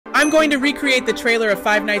I'm going to recreate the trailer of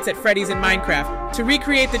Five Nights at Freddy's in Minecraft. To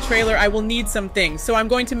recreate the trailer, I will need some things, so I'm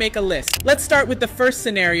going to make a list. Let's start with the first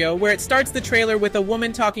scenario, where it starts the trailer with a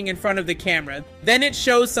woman talking in front of the camera. Then it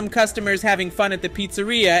shows some customers having fun at the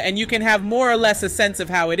pizzeria, and you can have more or less a sense of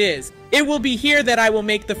how it is. It will be here that I will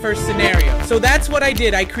make the first scenario. So that's what I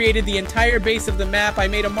did. I created the entire base of the map, I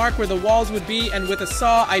made a mark where the walls would be, and with a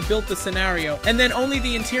saw, I built the scenario. And then only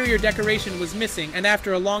the interior decoration was missing, and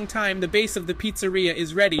after a long time, the base of the pizzeria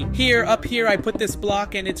is ready. Here, up here, I put this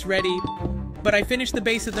block and it's ready. But I finished the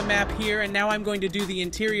base of the map here, and now I'm going to do the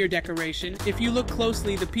interior decoration. If you look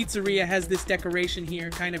closely, the pizzeria has this decoration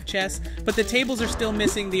here, kind of chess, but the tables are still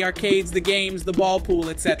missing, the arcades, the games, the ball pool,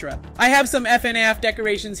 etc. I have some FNAF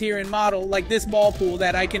decorations here in model, like this ball pool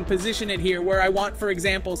that I can position it here where I want, for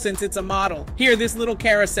example, since it's a model. Here, this little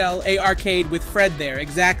carousel, a arcade with Fred there,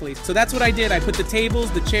 exactly. So that's what I did. I put the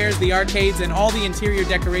tables, the chairs, the arcades, and all the interior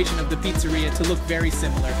decoration of the pizzeria to look very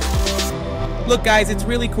similar. Look guys, it's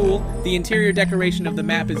really cool. The interior decoration of the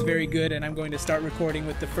map is very good, and I'm going to start recording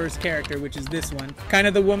with the first character, which is this one. Kind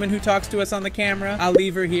of the woman who talks to us on the camera. I'll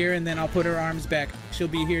leave her here and then I'll put her arms back. She'll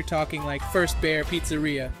be here talking like First Bear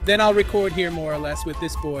Pizzeria. Then I'll record here more or less with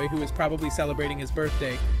this boy who is probably celebrating his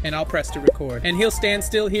birthday, and I'll press to record. And he'll stand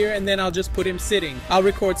still here and then I'll just put him sitting. I'll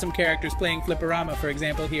record some characters playing Flipperama, for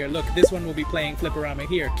example here. Look, this one will be playing Flipperama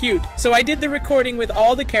here. Cute. So I did the recording with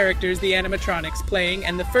all the characters, the animatronics, playing,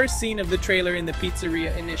 and the first scene of the trailer in the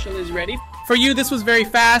pizzeria initial is ready. For you, this was very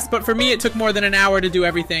fast, but for me, it took more than an hour to do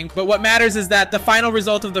everything. But what matters is that the final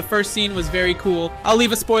result of the first scene was very cool. I'll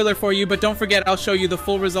leave a spoiler for you, but don't forget I'll show you the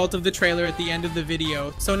full result of the trailer at the end of the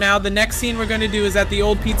video. So now, the next scene we're going to do is at the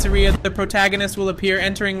old pizzeria. The protagonist will appear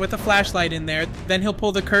entering with a flashlight in there. Then he'll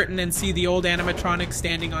pull the curtain and see the old animatronics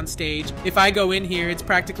standing on stage. If I go in here, it's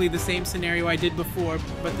practically the same scenario I did before,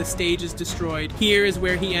 but the stage is destroyed. Here is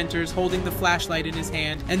where he enters, holding the flashlight in his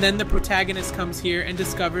hand. And then the protagonist comes here and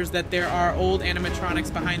discovers that there are old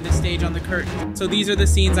animatronics behind the stage on the curtain. So these are the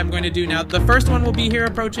scenes I'm going to do now. The first one will be here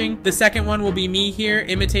approaching. The second one will be me here,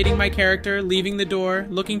 imitating my character, leaving the door,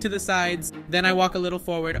 looking to the sides. Then I walk a little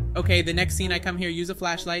forward. Okay, the next scene I come here, use a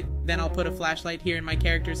flashlight. Then I'll put a flashlight here in my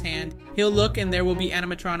character's hand. He'll look and there will be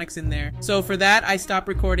animatronics in there. So for that, I stop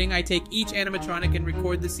recording. I take each animatronic and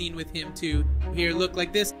record the scene with him too. Here, look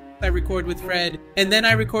like this. I record with Fred, and then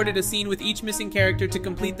I recorded a scene with each missing character to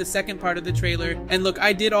complete the second part of the trailer. And look,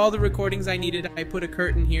 I did all the recordings I needed. I put a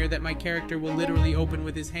curtain here that my character will literally open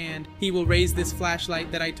with his hand. He will raise this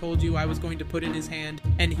flashlight that I told you I was going to put in his hand,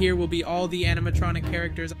 and here will be all the animatronic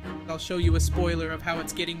characters. I'll show you a spoiler of how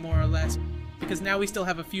it's getting more or less, because now we still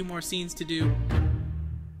have a few more scenes to do.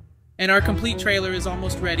 And our complete trailer is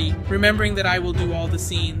almost ready, remembering that I will do all the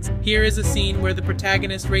scenes. Here is a scene where the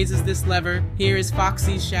protagonist raises this lever. Here is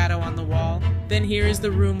Foxy's shadow on the wall. Then here is the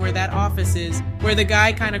room where that office is, where the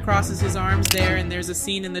guy kind of crosses his arms there, and there's a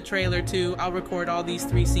scene in the trailer too. I'll record all these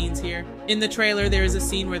three scenes here. In the trailer, there is a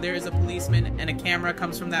scene where there is a policeman, and a camera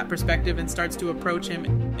comes from that perspective and starts to approach him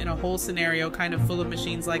in a whole scenario kind of full of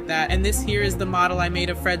machines like that. And this here is the model I made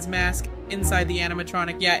of Fred's mask inside the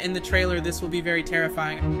animatronic. Yeah, in the trailer, this will be very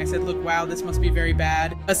terrifying. I said, look, wow, this must be very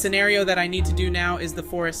bad. A scenario that I need to do now is the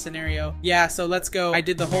forest scenario. Yeah, so let's go. I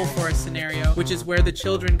did the whole forest scenario, which is where the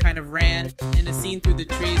children kind of ran in a scene through the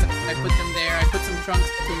trees. I put them there. I put some trunks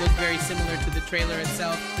to look very similar to the trailer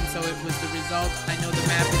itself, and so it was the result. I know the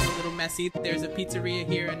map is a little messy. There's a pizzeria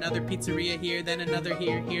here, another pizzeria here, then another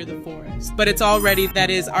here the forest. But it's all ready. That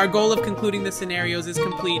is, our goal of concluding the scenarios is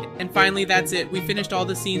complete. And finally, that's it. We finished all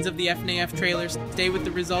the scenes of the FNAF trailers. Stay with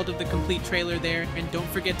the result of the complete trailer there, and don't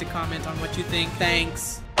forget to comment on what you think.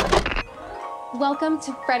 Thanks. Welcome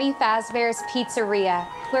to Freddy Fazbear's Pizzeria,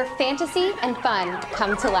 where fantasy and fun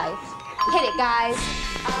come to life. Hit it, guys.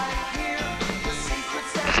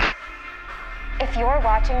 If you're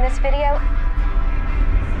watching this video,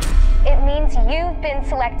 it means you've been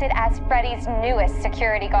selected as Freddy's newest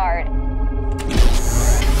security guard.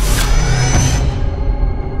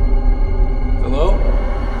 Hello?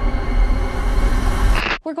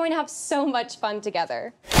 We're going to have so much fun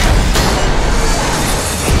together.